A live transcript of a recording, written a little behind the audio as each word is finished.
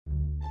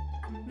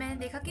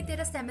मैंने देखा कि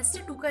तेरा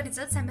सेमेस्टर 2 का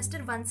रिजल्ट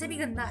सेमेस्टर 1 से भी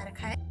गंदा आ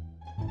रखा है।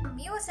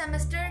 मम्मी वो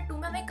सेमेस्टर 2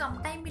 में हमें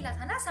कम टाइम मिला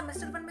था ना,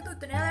 सेमेस्टर 1 में तो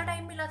इतना ज़्यादा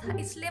टाइम मिला था,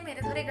 इसलिए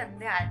मेरे थोड़े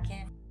गंदे आ रखे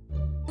हैं।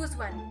 चूज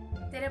वन,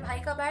 तेरे भाई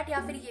का बैट या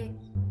फिर ये।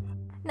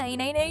 नहीं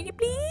नहीं नहीं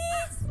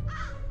please.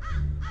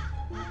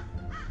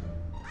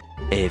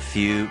 A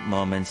few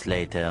moments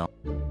later.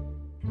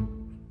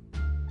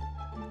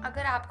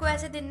 अगर आपको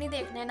ऐसे दिन नहीं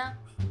देखने ना,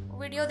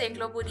 वीडियो देख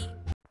लो पूरी।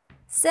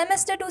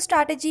 Semester 2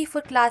 strategy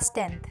for class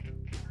 10th।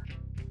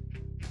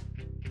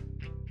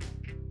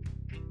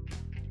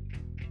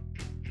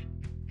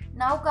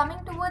 Now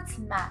coming towards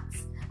maths,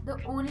 the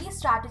only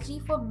strategy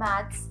for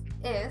maths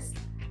is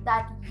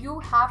that you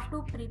have to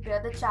prepare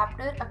the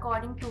chapter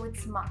according to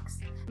its marks.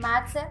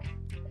 Maths है,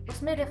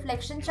 उसमें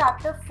reflection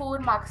chapter 4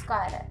 marks का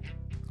आ रहा है,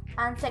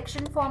 and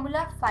section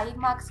formula 5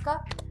 marks का,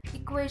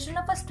 equation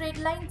of a straight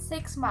line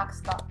 6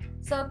 marks का,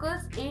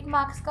 circles 8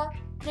 marks का,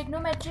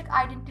 trigonometric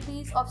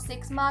identities of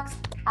 6 marks,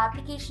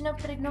 application of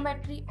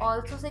trigonometry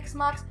also 6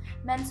 marks,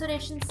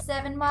 mensuration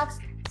 7 marks,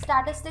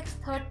 statistics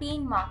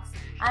 13 marks,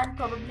 and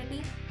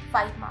probability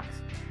 5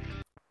 marks.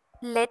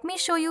 Let me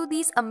show you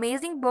these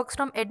amazing books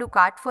from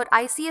EduCart for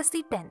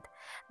ICSE 10th.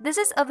 This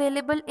is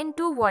available in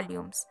 2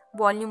 volumes,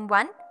 Volume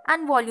 1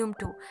 and Volume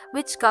 2,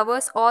 which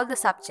covers all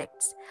the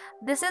subjects.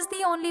 This is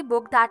the only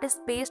book that is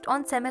based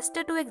on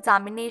Semester 2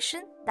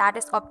 examination, that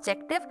is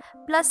objective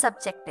plus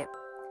subjective.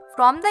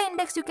 From the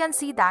index you can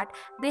see that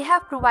they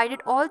have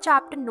provided all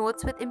chapter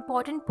notes with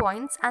important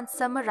points and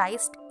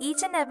summarized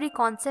each and every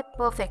concept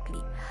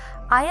perfectly.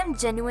 I am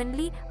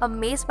genuinely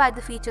amazed by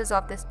the features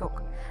of this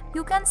book.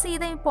 You can see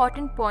the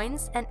important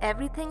points and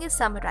everything is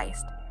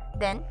summarized.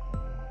 Then,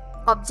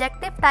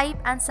 objective type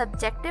and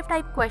subjective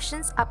type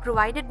questions are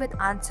provided with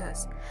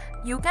answers.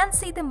 You can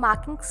see the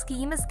marking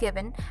scheme is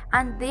given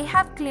and they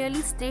have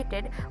clearly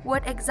stated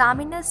what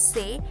examiners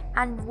say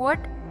and what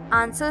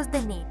answers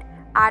they need.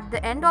 At the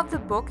end of the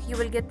book, you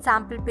will get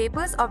sample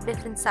papers of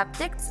different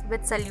subjects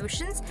with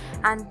solutions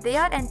and they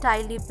are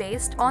entirely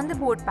based on the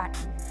board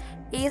pattern.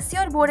 Ace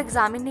your board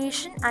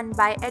examination and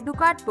buy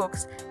EduCart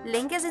books.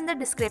 Link is in the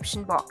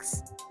description box.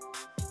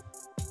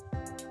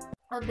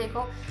 अब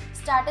देखो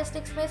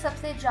statistics में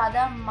सबसे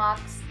ज़्यादा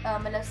marks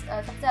मतलब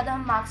सबसे ज़्यादा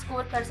हम marks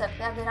score कर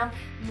सकते हैं अगर हम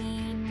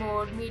मीन,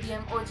 मोड,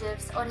 मीडियम,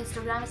 ओजिव्स और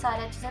हिस्टोग्राम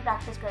सारे अच्छे से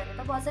प्रैक्टिस करेंगे।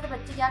 तो बहुत सारे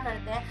बच्चे क्या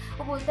करते हैं,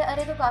 वो बोलते हैं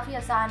अरे तो काफ़ी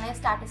आसान है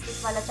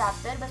स्टैटिस्टिक्स वाला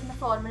चैप्टर, बस मैं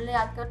फॉर्मूले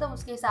याद करता हूँ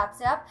उसके हिसाब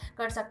से आप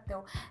कर सकते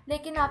हो।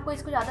 लेकिन आपको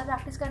इसको ज़्यादा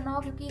प्रैक्टिस करना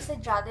हो क्योंकि इससे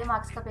ज़्यादा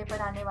मार्क्स का पेपर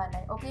आने वाला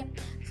है। Okay,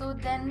 so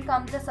then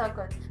comes the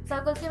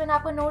circles के मैंने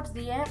आपको नोट्स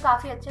दिए हैं,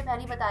 काफ़ी अच्छे,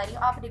 पहले बता रही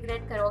हूँ, आप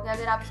रिग्रेट करोगे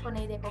अगर आप इसको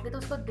नहीं देखोगे, तो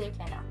उसको देख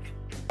लेना।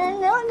 No.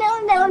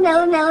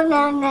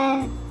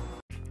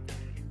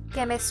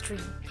 Chemistry.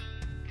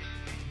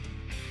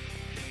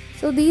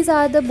 So these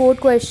are the board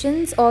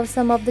questions of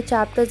some of the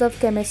chapters of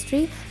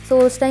chemistry. So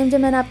उस टाइम जब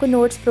मैंने आपको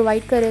नोट्स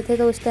प्रोवाइड करे थे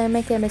तो उस टाइम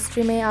मैं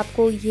केमिस्ट्री में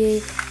आपको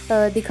ये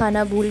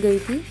दिखाना भूल गई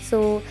थी.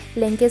 So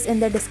link is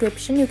in the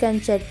description. You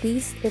can check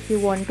these if you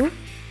want to.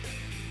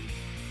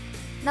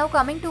 Now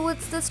coming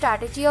towards the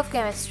strategy of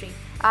chemistry.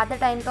 आधा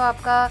टाइम तो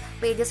आपका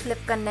पेजेस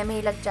फ्लिप करने में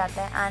ही लग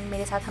जाता है एंड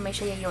मेरे साथ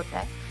हमेशा यही होता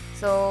है.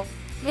 So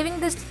leaving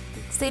this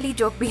silly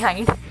joke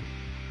behind.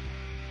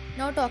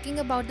 Now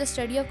talking about the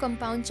study of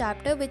compound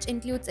chapter which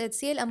includes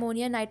HCl,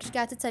 ammonia, nitric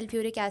acid,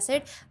 sulfuric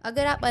acid.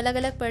 अगर आप अलग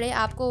अलग पढ़े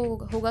आपको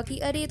होगा कि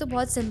अरे ये तो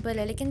बहुत सिंपल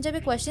है, लेकिन जब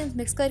ये क्वेश्चन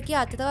मिक्स करके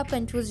आते तब आप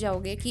कंफ्यूज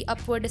जाओगे कि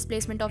अपवर्ड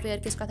डिस्प्लेसमेंट ऑफ एयर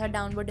किसका था,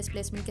 डाउनवर्ड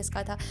डिस्प्लेसमेंट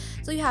किसका था.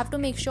 So you have to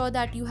make sure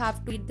that you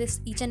have to read this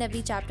each and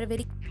every chapter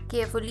very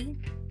carefully.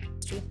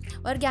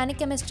 Organic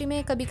chemistry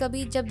में कभी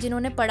कभी जब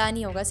जिन्होंने पढ़ा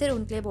नहीं होगा, सिर्फ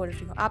उनके लिए बोल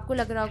रही हूँ, आपको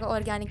लग रहा होगा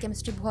ऑर्गेनिक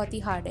केमिस्ट्री बहुत ही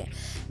हार्ड है,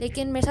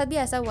 लेकिन मेरे साथ भी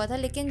ऐसा हुआ था.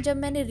 लेकिन जब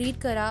मैंने रीड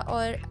करा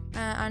और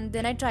and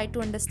then I try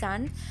to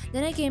understand,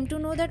 then I came to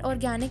know that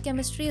organic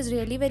chemistry is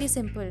really very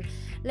simple.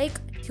 Like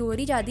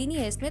theory ज़्यादा नहीं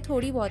है इसमें,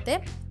 थोड़ी बहुत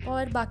है,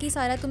 और बाकी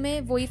सारा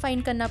तुम्हें वही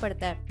फाइंड करना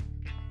पड़ता है.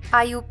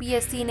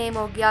 IUPAC नेम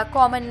हो गया,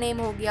 कॉमन नेम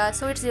हो गया.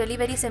 So it's really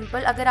very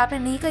simple. अगर आपने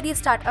नहीं करी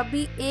स्टार्ट,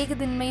 अभी एक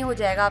दिन में ही हो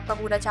जाएगा आपका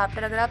पूरा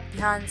चैप्टर अगर आप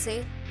ध्यान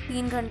से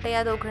 3 घंटे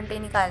या 2 घंटे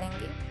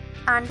निकालेंगे.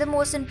 And the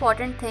most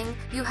important thing,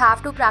 you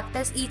have to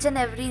practice each and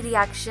every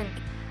reaction.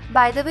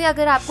 By the way,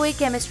 अगर आपको एक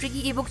केमिस्ट्री की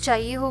ई बुक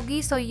चाहिए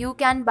होगी, so you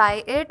can buy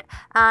it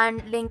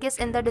and link is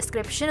in the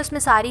description. उसमें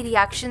सारी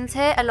रिएक्शंस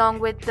है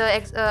along with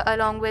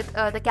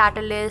the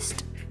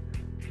catalyst,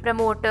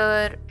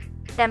 promoter,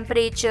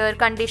 temperature,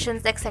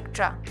 conditions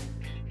etcetera.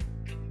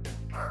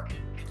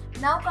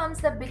 Now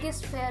comes the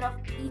biggest fear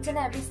of each and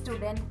every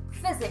student,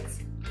 physics.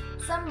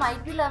 Some might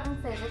be loving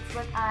physics,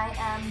 but I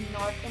am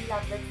not in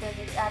love with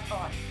physics at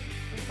all.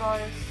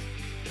 Because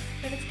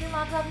physics के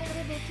marks आपने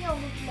कभी देखी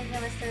होंगी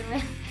semester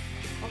में.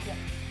 Okay.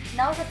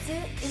 Now सबसे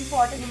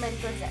important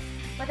numericals है.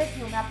 पता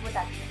क्यों, मैं आपको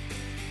बताती हूँ.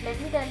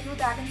 Let me tell you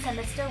that in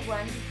semester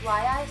 1, why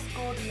I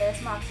scored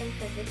less marks in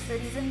physics. The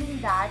reason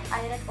being that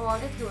I read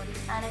all the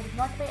theories and I did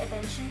not pay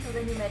attention to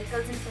the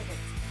numericals in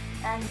physics.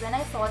 And when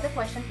I saw the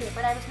question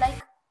paper, I was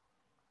like,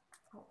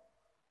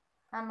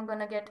 I'm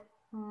gonna get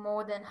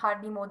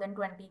hardly more than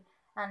 20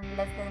 and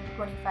less than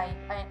 25.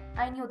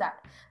 I knew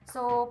that.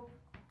 So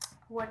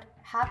what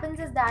happens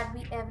is that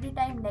we every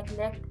time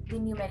neglect the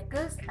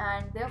numericals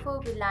and therefore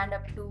we land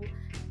up to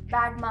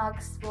bad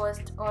marks,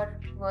 worst or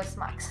worse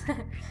marks.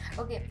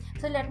 Okay,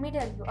 so let me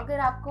tell you, अगर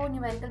आपको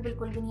numerical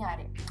बिल्कुल भी नहीं आ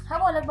रहे, हाँ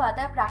वो अलग बात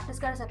है, आप प्रैक्टिस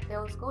कर सकते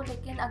हो उसको,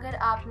 लेकिन अगर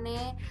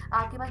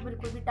आपके पास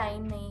बिल्कुल भी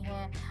टाइम नहीं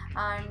है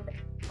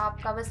एंड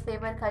आपका बस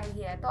पेपर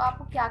खाली है, तो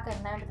आपको क्या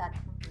करना है बताती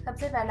हूँ.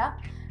 सबसे पहला,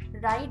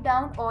 write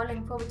down all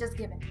info which is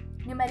given.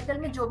 Numerical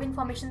में जो भी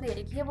इन्फॉर्मेशन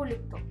दे रखी है वो लिख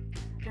दो.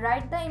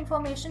 Right the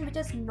information which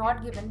is not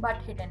given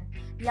but hidden,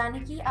 यानी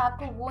कि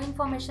आपको वो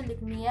इन्फॉर्मेशन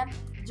लिखनी है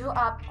जो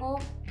आपको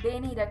दे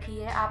नहीं रखी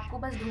है, आपको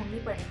बस ढूंढनी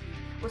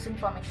पड़ेगी उस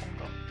इन्फॉर्मेशन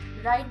को.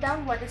 Write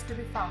down what is to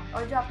be found,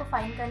 और जो आपको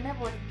फाइंड करना है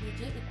वो लिख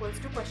दीजिए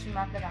इक्वल्स टू क्वेश्चन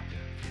मार्क लगा के.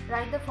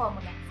 राइट द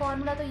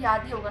फार्मूला तो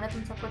याद ही होगा ना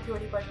तुम सबको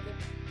थ्योरी पढ़ के,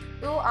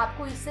 तो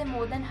आपको इससे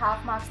मोर देन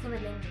हाफ मार्क्स तो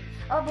मिलेंगे.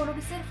 अब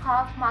बोलोगे सिर्फ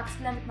हाफ मार्क्स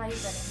के लिए हम इतना ही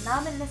करें, ना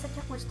मिलने से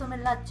अच्छा कुछ तो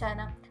मिलना अच्छा है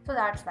ना. So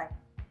that's why.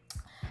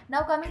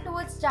 Now coming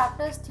towards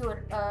chapters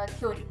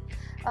theory.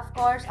 Of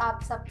course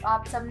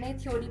आप सब ने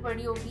थ्योरी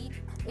पढ़ी होगी.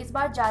 इस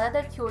बार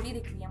ज़्यादातर थ्योरी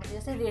दिख रही है मुझे.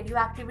 जैसे रेडियो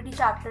एक्टिविटी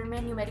चैप्टर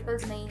में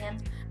न्यूमेरिकल्स नहीं हैं.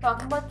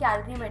 टॉकिंग अबाउट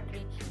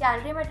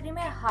कैलोरीमेट्री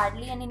में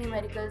हार्डली एनी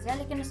न्यूमेरिकल्स हैं,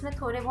 लेकिन उसमें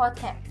थोड़े बहुत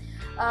हैं.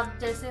 अब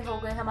जैसे हो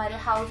गए हमारे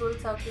हाउस होल्ड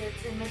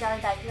सर्किट्स, इनमें ज़्यादा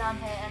डायग्राम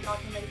है and not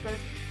numericals.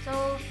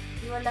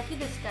 So you are lucky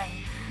this time.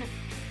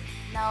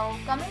 Now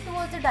coming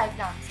towards the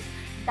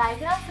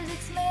diagram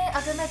physics में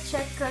अगर मैं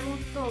चेक करूँ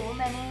तो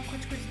मैंने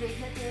कुछ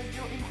देखे थे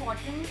जो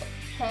इम्पोर्टेंट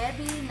है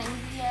भी नहीं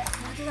भी है,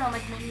 मुझे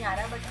समझ में नहीं आ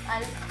रहा, but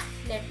I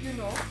let you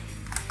know.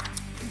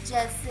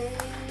 जैसे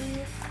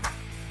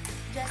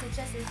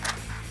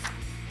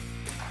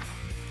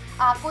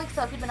आपको एक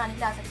सर्किट बनाने के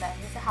लिए आ सकता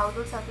है, जैसे हाउस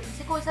होल्ड सर्किट,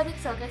 जैसे कोई सा भी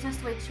सर्किट में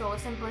स्विच हो,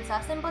 सिंपल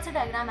सा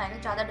डायग्राम आएगा,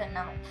 ज़्यादा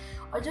डरना हो.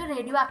 और जो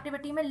रेडियो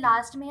एक्टिविटी में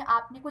लास्ट में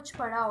आपने कुछ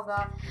पढ़ा होगा,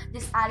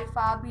 जिस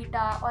अल्फ़ा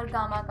बीटा और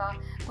गामा का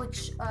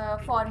कुछ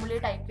फॉर्मूले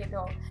टाइप के थे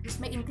हो,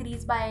 जिसमें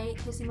इंक्रीज़ बाय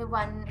किसी में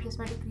 1, किसी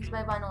में डिक्रीज़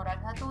बाय 1 हो रहा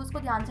था, तो उसको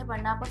ध्यान से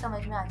पढ़ना, आपको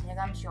समझ में आ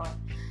जाएगा, I am sure.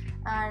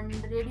 And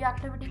radio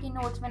activity की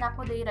नोट्स मैंने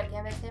आपको दे ही रखे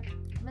हैं.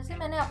 वैसे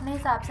मैंने अपने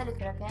हिसाब से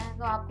लिख रखे हैं,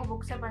 तो आपको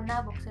बुक से पढ़ना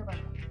है, बुक से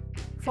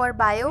पढ़ना. For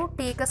bio,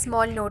 take a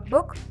small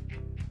notebook,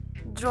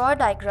 draw a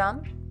diagram.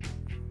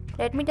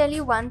 Let me tell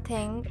you one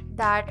thing,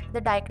 that the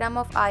diagram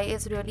of eye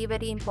is really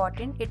very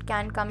important. It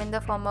can come in the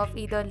form of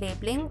either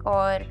labeling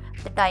or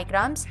the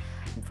diagrams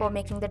for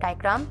making the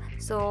diagram.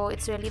 So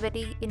it's really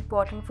very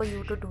important for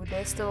you to do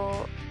this. So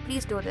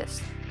please do this.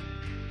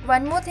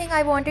 One more thing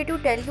I wanted to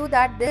tell you,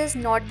 that this is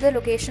not the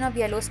location of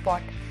yellow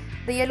spot.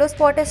 The yellow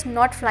spot is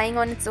not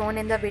flying on its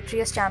own in the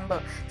vitreous chamber.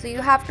 So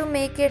you have to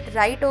make it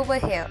right over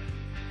here.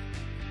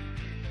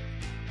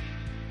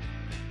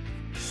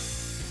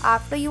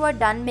 After you are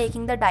done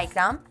making the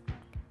diagram,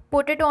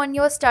 put it on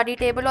your study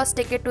table or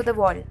stick it to the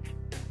wall.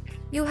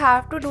 You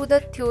have to do the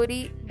theory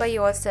by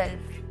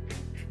yourself.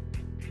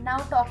 Now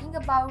talking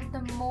about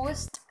the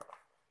most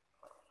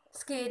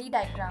scary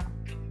diagram,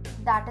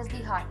 that is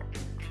the heart.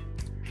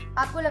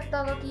 आपको लगता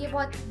होगा कि ये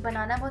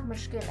बनाना बहुत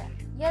मुश्किल है.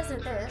 Yes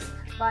it is,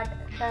 but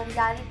the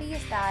reality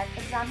is that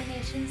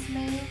examinations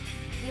में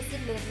ये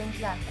सिर्फ लेबलिंग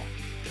ही आता है.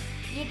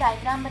 ये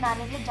डायग्राम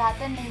बनाने के लिए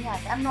ज़्यादातर नहीं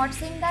आता. I am not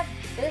saying that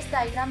this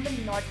diagram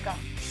will not come,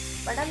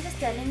 but I am just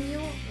telling you,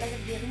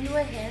 like giving you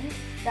a hint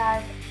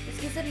that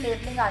इसकी सिर्फ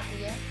लेबलिंग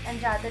आती है एंड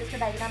ज़्यादातर इसका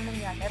डायग्राम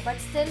नहीं आता है. But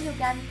still you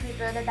can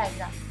prepare the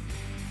diagram.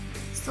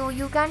 So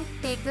you can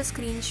take the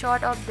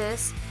screenshot of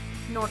this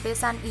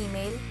notice and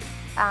email.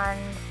 And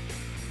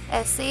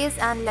essays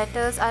and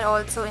letters are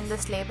also in the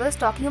syllabus.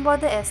 Talking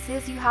about the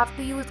essays, you have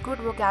to use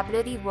good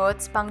vocabulary,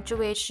 words,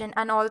 punctuation,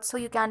 and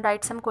also you can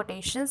write some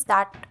quotations.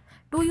 That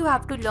too you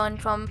have to learn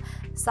from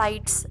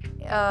sites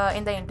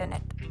in the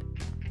internet.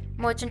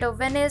 Merchant of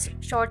Venice,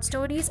 short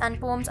stories and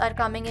poems are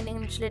coming in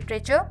English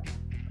literature.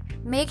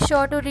 Make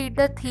sure to read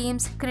the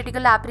themes,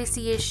 critical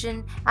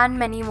appreciation, and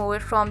many more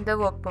from the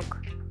workbook.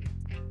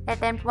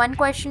 Attempt one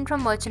question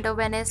from Merchant of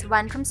Venice,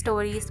 one from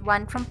stories,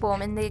 one from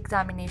poem in the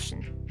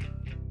examination.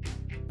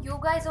 You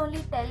guys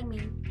only tell me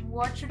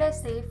what should I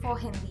say for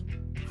Hindi.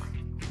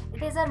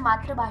 It is our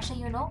Matrabhasha,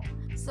 you know.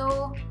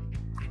 So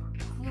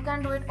you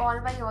can do it all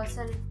by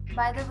yourself.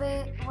 By the way,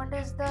 what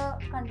is the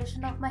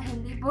condition of my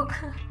Hindi book?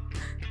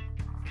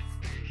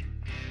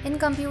 In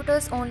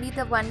computers, only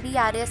the 1D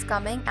array is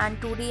coming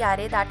and 2D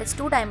array, that is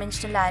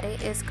 2-dimensional array,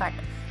 is cut.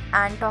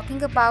 And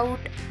talking about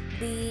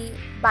the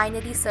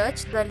binary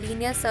search, the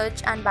linear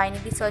search and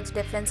binary search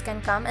difference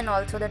can come, and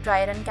also the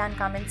dry run can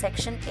come in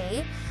section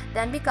A.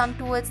 Then we come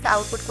towards the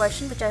output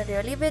question, which are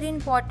really very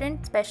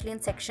important, especially in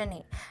section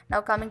A.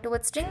 Now coming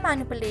towards string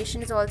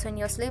manipulation is also in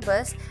your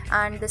syllabus,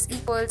 and this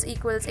equals,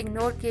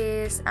 ignore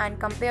case, and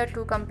compare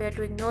to,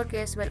 ignore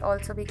case will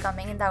also be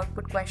coming in the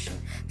output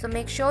question. So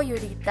make sure you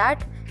read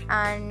that.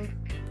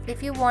 And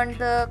if you want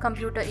the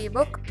computer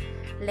ebook,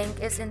 link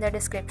is in the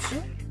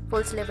description.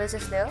 Full syllabus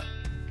is there.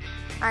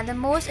 And the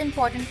most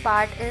important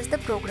part is the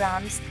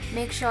programs.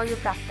 Make sure you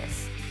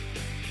practice.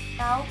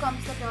 Now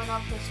comes the turn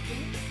of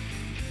history.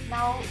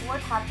 Now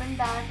what happened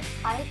that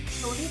I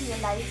slowly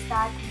realized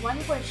that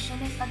one question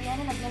is again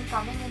and again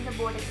coming in the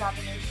board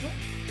examination.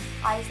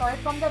 I saw it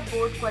from the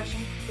board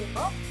question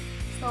paper.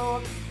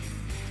 So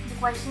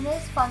question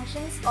is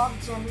functions of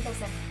general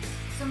assembly.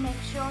 So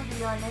make sure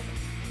you learn it.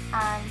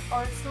 And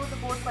also the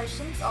board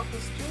questions of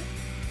history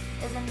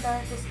is in the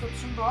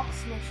description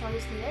box. Make sure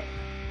you see it.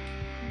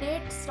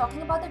 Dates,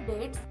 talking about the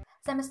dates,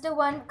 semester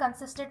 1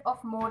 consisted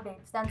of more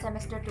dates than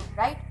semester 2,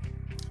 right?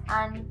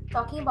 And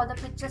talking about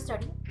the picture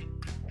study,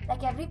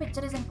 like every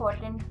picture is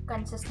important,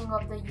 consisting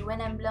of the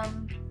UN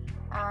emblem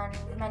and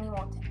many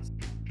more things.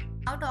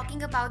 Now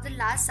talking about the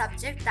last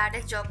subject, that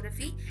is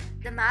geography.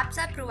 The maps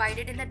are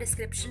provided in the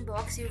description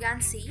box, you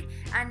can see.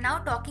 And now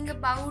talking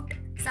about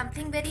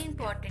something very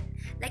important,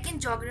 like in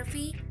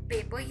geography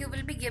paper you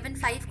will be given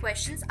 5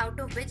 questions, out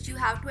of which you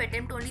have to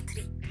attempt only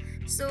 3.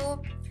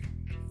 So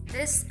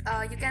this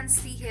you can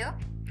see here,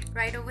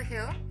 right over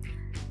here,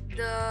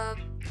 the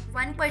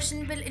one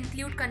question will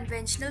include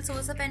conventional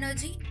source of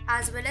energy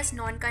as well as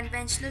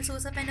non-conventional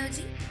source of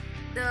energy.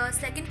 The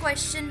second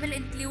question will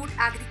include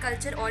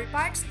agriculture all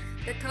parts.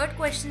 The third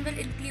question will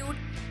include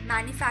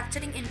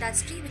manufacturing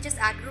industry, which is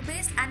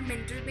agro-based and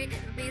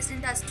mineral-based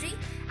industry.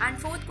 And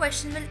fourth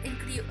question will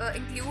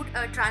include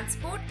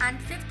transport. And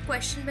fifth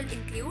question will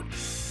include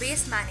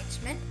waste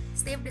management,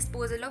 safe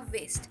disposal of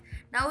waste.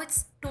 Now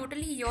it's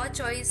totally your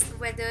choice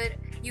whether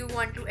you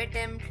want to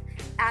attempt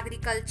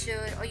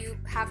agriculture or you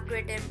have to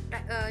attempt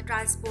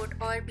transport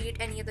or be it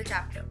any other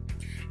chapter.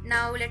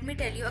 Now let me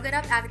tell you, अगर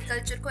आप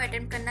agriculture को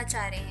attempt करना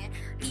चाह रहे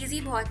हैं, easy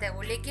बहुत है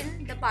वो,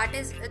 लेकिन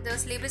the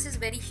syllabus is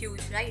very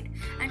huge, right?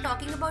 And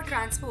talking about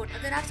transport,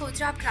 अगर आप सोच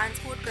रहे हो आप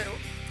ट्रांसपोर्ट करो,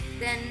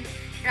 देन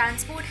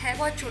ट्रांसपोर्ट है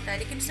बहुत छोटा,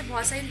 लेकिन उससे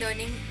बहुत सारी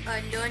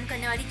लर्न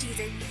करने वाली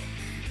चीज़ें भी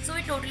हैं. So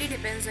it totally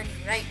depends on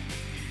you, right?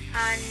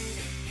 And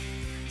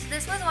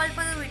this was all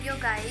for the video,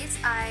 guys.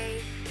 I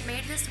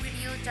made this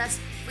video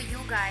just for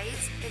you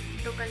guys. It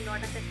took a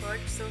lot of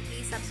effort, so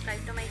please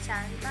subscribe to my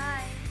channel.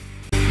 Bye.